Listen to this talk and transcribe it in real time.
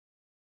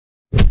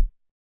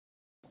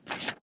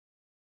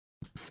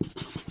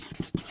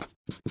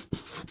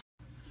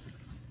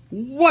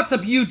What's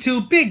up,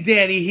 YouTube? Big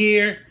Daddy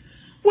here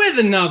with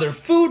another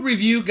food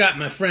review. Got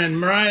my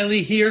friend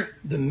Riley here,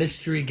 the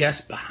mystery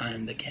guest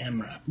behind the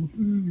camera.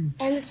 And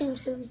the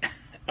Tsum.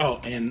 Oh,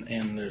 and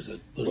there's a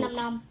little Nom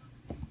nom.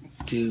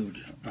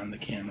 dude on the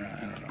camera.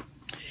 I don't know.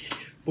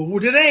 But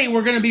today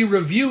we're going to be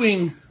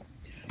reviewing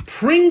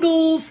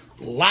Pringles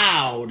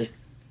Loud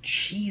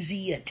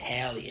Cheesy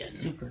Italian.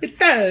 Super.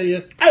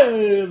 Italian.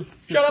 Oh,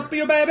 shut up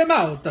your baby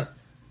mouth.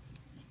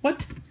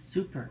 What?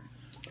 Super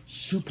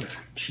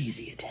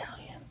cheesy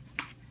Italian.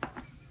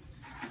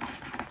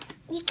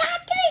 You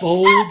got to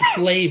Bold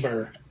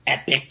flavor,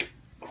 epic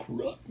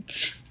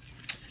crunch.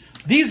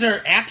 These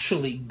are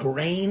actually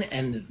grain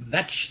and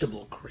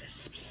vegetable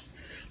crisps.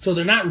 So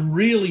they're not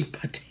really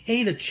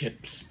potato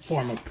chips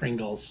form of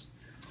Pringles,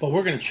 but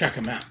we're going to check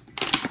them out.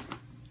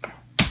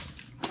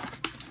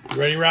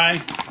 You ready,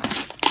 Rye?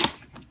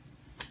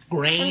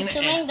 Grain. I'm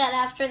assuming that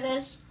after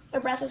this, my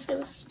breath is going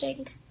to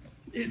stink.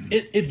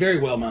 It very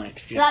well might.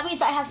 So that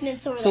means I have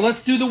mints over So there.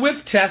 let's do the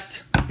whiff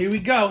test. Here we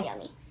go.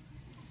 Yummy.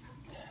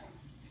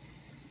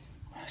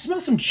 I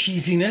smell some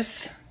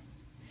cheesiness.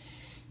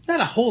 Not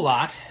a whole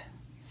lot.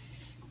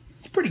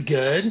 It's pretty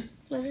good.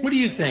 What do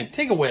you think?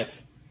 Take a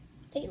whiff.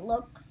 They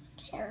look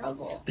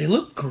terrible. They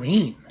look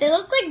green. They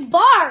look like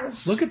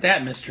barf. Look at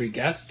that, mystery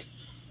guest.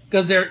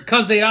 Because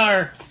they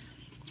are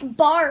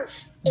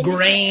Barf.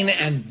 grain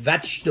and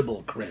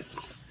vegetable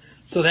crisps.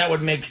 So that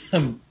would make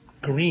them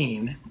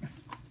green.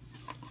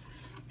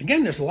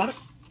 Again, there's a lot of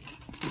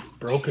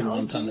broken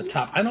ones on the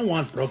top. I don't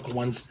want broken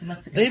ones.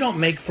 They don't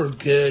make for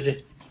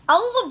good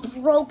All of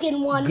the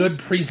broken one. good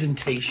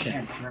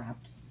presentation.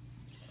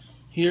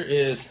 Here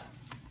is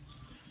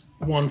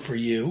one for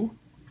you.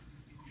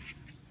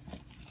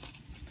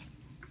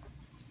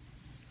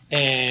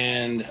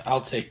 And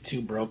I'll take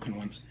two broken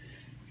ones.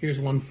 Here's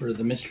one for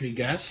the mystery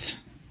guest.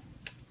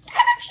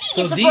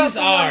 So these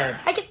are...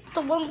 I get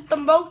the one with the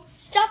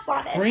most stuff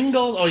on it.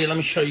 Pringles. Oh yeah, let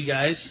me show you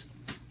guys.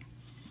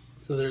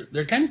 So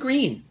they're kind of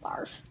green.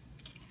 Barf.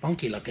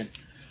 Funky looking.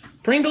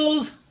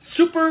 Pringles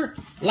super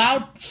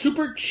loud,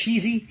 super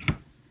cheesy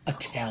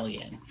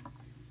Italian.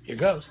 Here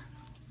goes.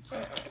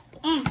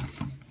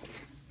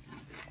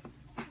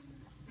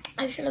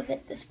 I should have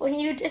hit this when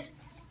you did.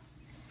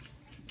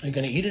 Are you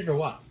gonna eat it or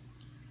what?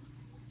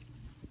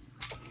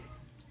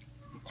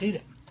 Eat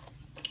it.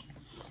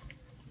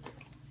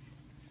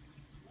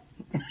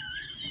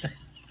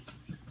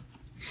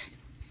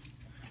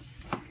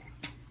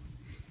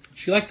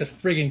 She liked the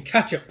friggin'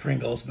 ketchup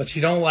Pringles, but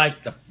she don't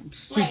like the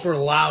super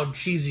loud,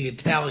 cheesy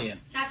Italian.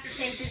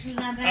 Aftertaste isn't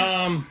that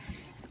bad.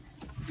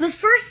 The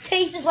first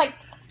taste is like...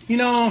 You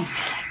know,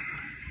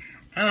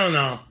 I don't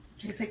know.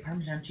 It's like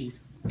Parmesan cheese.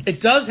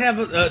 It does have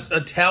an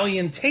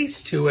Italian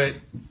taste to it.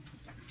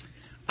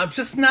 I'm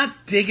just not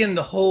digging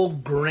the whole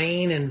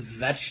grain and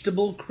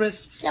vegetable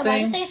crisps Yeah, why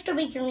do thing. they have to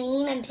be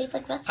green and taste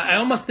like vegetables? I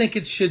almost think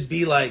it should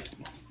be like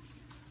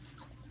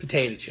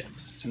potato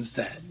chips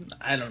instead.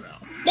 I don't know.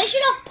 They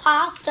should have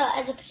pasta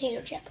as a potato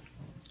chip.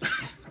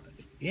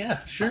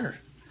 Yeah, sure.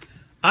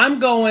 I'm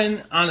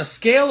going on a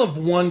scale of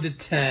 1 to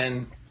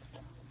 10.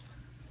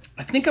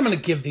 I think I'm going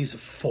to give these a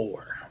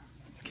 4.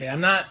 Okay,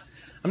 I'm not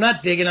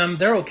digging them.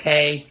 They're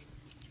okay.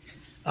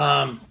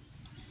 There's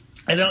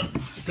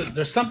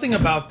something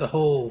about the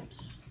whole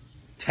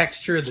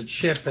texture of the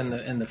chip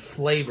and the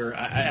flavor.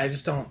 I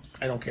just don't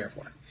care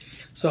for it.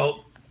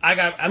 So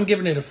I'm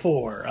giving it a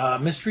 4.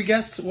 Mystery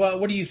guest,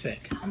 what do you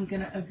think? I'm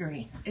gonna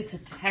agree. It's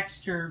a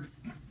texture.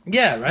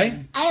 Yeah,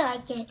 right? I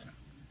like it.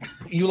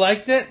 You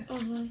liked it?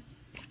 Mm-hmm.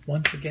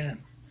 Once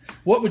again.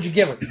 What would you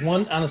give it?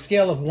 On a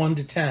scale of 1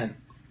 to 10?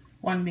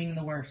 1 being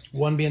the worst.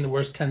 1 being the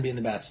worst, 10 being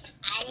the best.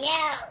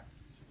 I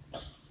know.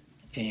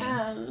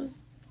 And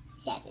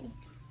 7.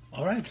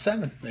 all right,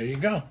 7. There you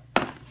go.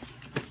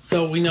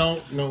 So we know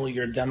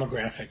your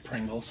demographic,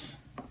 Pringles.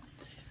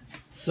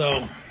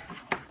 So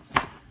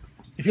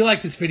if you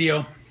like this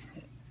video,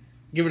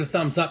 give it a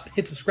thumbs up,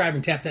 hit subscribe,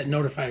 and tap that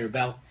notifier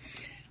bell.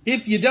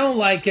 If you don't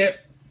like it,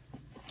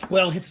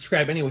 well, hit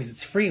subscribe anyways.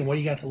 It's free, and what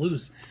do you got to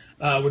lose?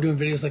 We're doing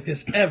videos like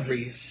this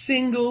every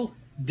single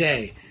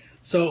day.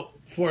 So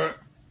for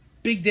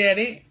Big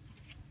Daddy,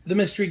 the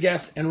mystery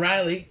guest, and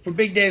Riley, for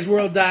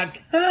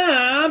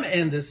BigDaddysWorld.com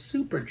and the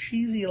super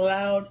cheesy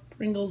loud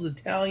Pringles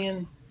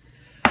Italian,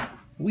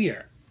 we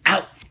are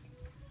out.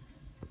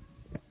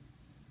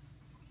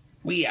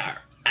 We are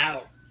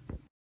out.